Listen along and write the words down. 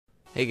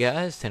Hey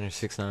guys,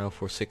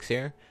 Tanner690446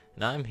 here,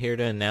 and I'm here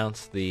to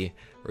announce the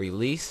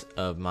release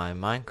of my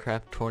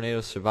Minecraft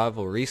Tornado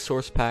Survival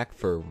Resource Pack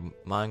for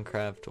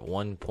Minecraft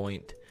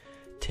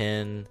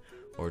 1.10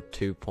 or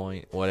 2.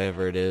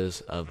 Whatever it is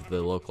of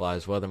the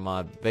Localized Weather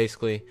Mod.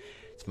 Basically,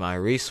 it's my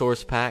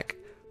resource pack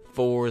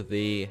for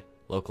the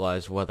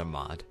Localized Weather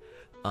Mod.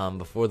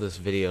 Before this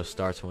video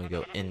starts, when we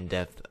go in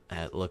depth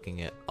at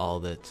looking at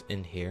all that's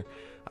in here,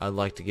 I'd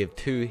like to give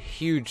two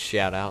huge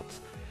shout outs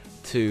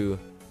to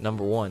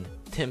number one,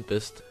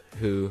 Tempest,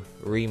 who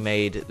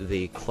remade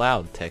the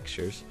cloud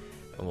textures,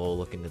 and we'll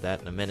look into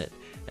that in a minute.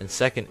 And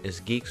second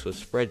is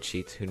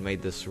GeeksWithSpreadSheets, who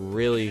made this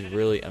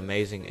really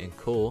amazing and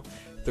cool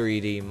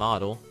 3D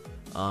model.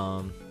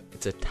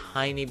 It's a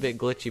tiny bit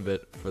glitchy,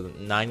 but for the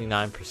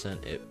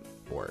 99% it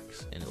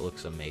works and it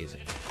looks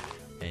amazing,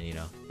 and you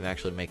know, it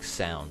actually makes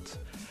sounds.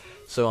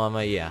 So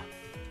yeah,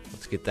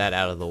 let's get that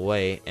out of the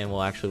way and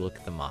we'll actually look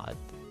at the mod,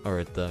 or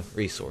at the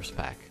resource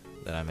pack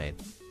that I made.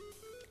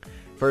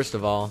 First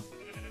of all,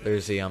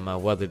 there's the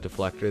weather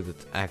deflector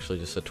that's actually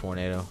just a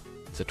tornado.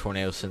 It's a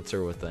tornado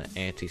sensor with an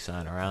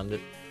anti-sign around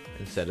it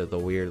instead of the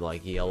weird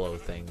like yellow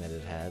thing that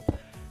it had.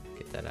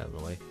 Get that out of the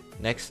way.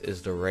 Next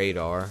is the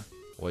radar,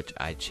 which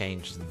I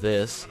changed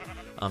this.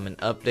 An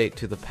update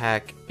to the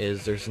pack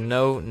is there's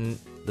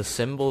the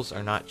symbols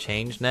are not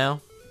changed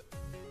now.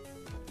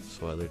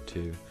 So weather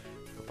to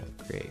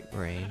create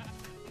rain.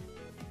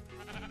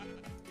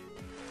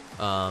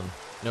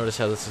 Notice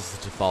how this is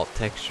the default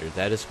texture.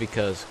 That is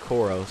because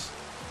Koros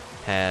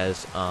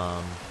has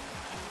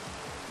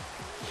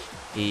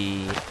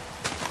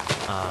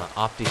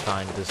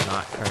Optifine does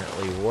not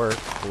currently work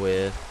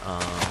with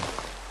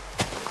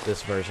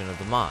this version of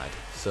the mod,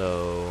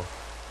 so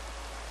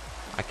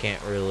I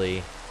can't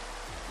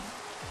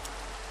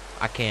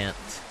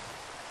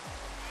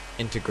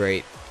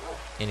integrate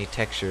any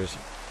textures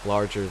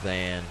larger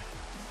than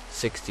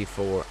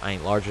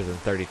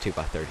 32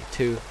 by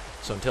 32.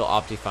 So until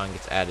Optifine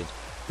gets added,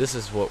 this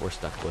is what we're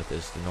stuck with,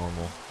 is the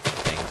normal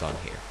things on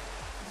here.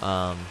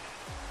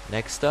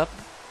 Next up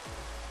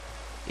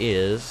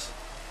is,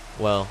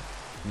 well,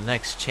 the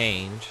next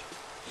change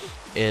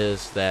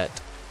is that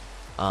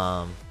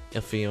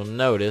if you'll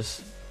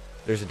notice,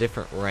 there's a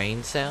different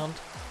rain sound.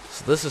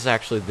 So this is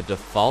actually the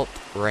default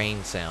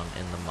rain sound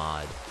in the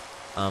mod.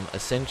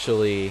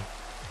 Essentially,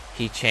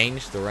 he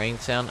changed the rain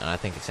sound, and I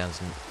think it sounds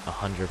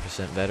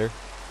 100% better.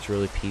 It's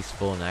really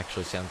peaceful and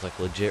actually sounds like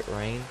legit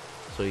rain.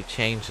 So he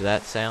changed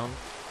that sound.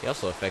 He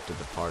also affected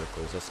the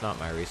particles. That's not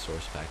my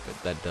resource pack,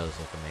 but that does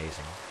look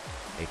amazing.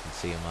 You can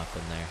see them up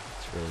in there.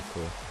 It's really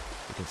cool.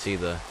 You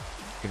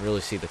can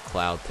really see the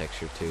cloud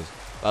texture too.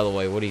 By the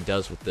way, what he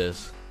does with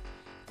this,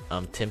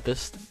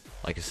 Tempest,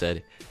 like I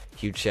said,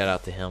 huge shout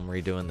out to him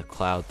redoing the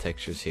cloud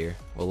textures here.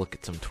 We'll look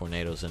at some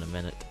tornadoes in a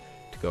minute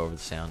to go over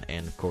the sound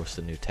and of course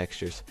the new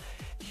textures.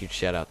 Huge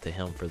shout out to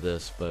him for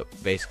this. But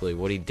basically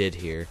what he did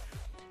here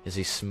is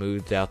he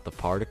smoothed out the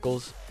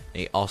particles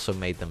and he also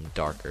made them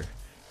darker.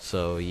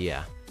 So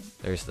yeah,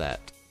 there's that.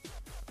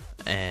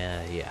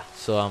 And yeah,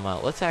 so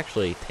let's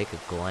actually take a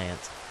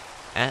glance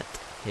at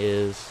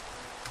his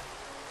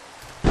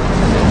as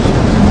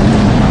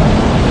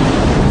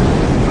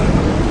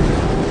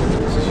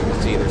you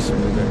can see, they're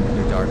smoother,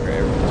 they're darker.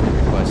 Everyone's been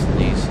requesting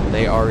these.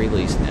 They are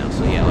released now.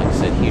 So yeah, like I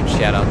said, huge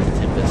shout out to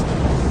Tempest.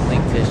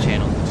 Link to his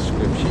channel in the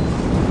description.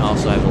 I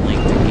also have a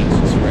link to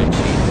GeeksWithSpreadSheets in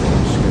the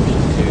description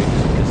too,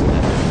 just because of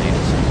that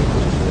tornado sound,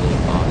 which is really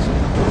awesome.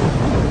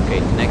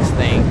 Okay, next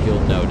thing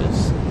you'll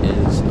notice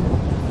is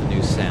the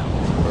new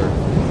sounds, or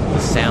the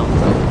sound of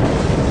the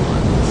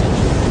mod,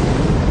 essentially.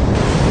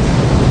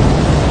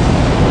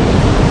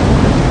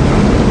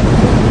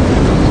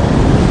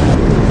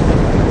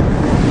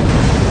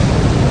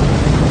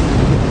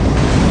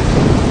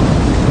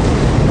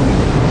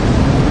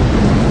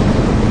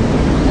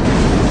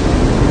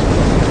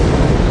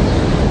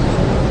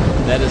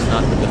 That is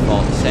not the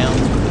default sounds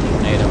for the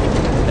tornado.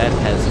 That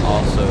has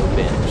also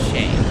been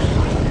changed.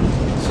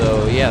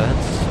 So yeah,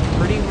 that's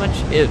pretty much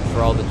it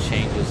for all the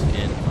changes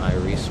in my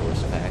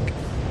resource pack.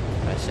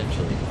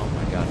 Essentially, oh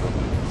my god, hope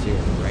you can see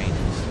where the rain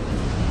is.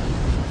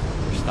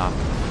 We're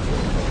stopping.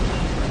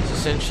 So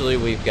essentially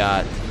we've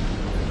got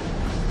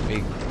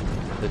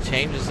the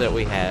changes that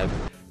we have.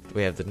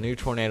 We have the new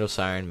tornado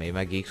siren made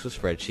by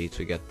GeeksWithSpreadSheets.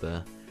 We got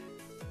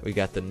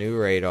the new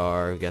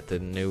radar, we got the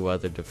new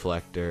weather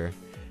deflector,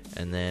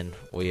 and then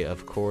we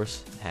of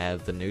course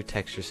have the new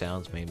texture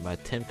sounds made by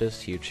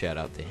Tempest. Huge shout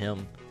out to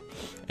him.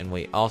 And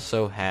we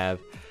also have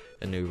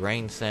a new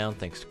rain sound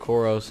thanks to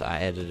Koros.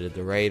 I edited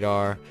the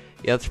radar.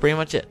 Yeah, that's pretty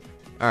much it.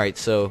 Alright,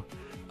 so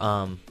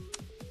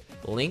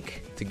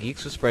link to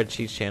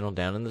GeeksWithSpreadSheets channel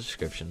down in the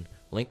description,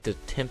 link to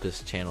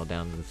Tempest channel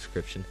down in the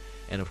description,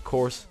 and of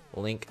course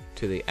link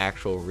to the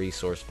actual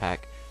resource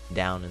pack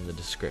down in the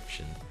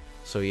description.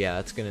 So yeah,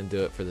 that's gonna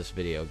do it for this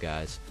video,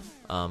 guys.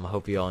 I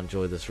hope you all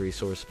enjoy this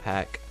resource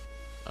pack.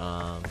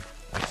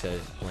 Like I said,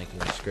 link in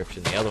the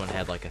description. The other one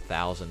had like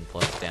 1,000+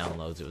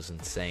 downloads. It was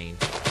insane.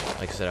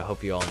 Like I said, I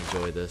hope you all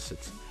enjoy this.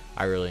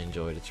 I really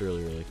enjoyed it. It's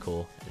really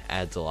cool. It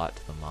adds a lot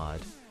to the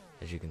mod,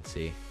 as you can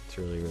see. It's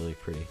really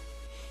pretty.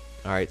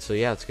 Alright, so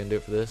yeah, that's going to do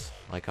it for this.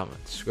 Like,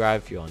 comment,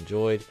 subscribe if you all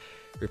enjoyed.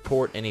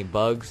 Report any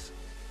bugs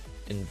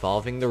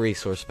involving the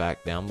resource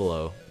pack down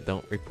below.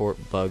 Don't report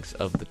bugs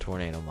of the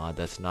tornado mod.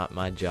 That's not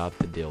my job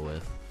to deal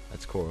with.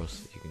 That's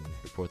Coral's. You can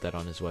report that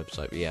on his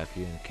website. But yeah, if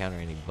you encounter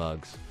any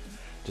bugs,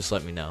 just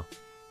let me know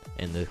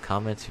in the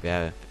comments. If you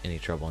have any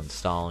trouble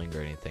installing or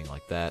anything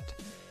like that,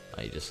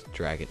 you just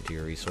drag it into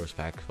your resource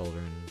pack folder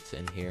and it's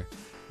in here.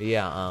 But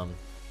yeah,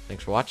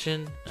 thanks for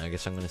watching. I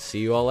guess I'm going to see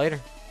you all later.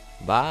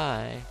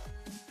 Bye.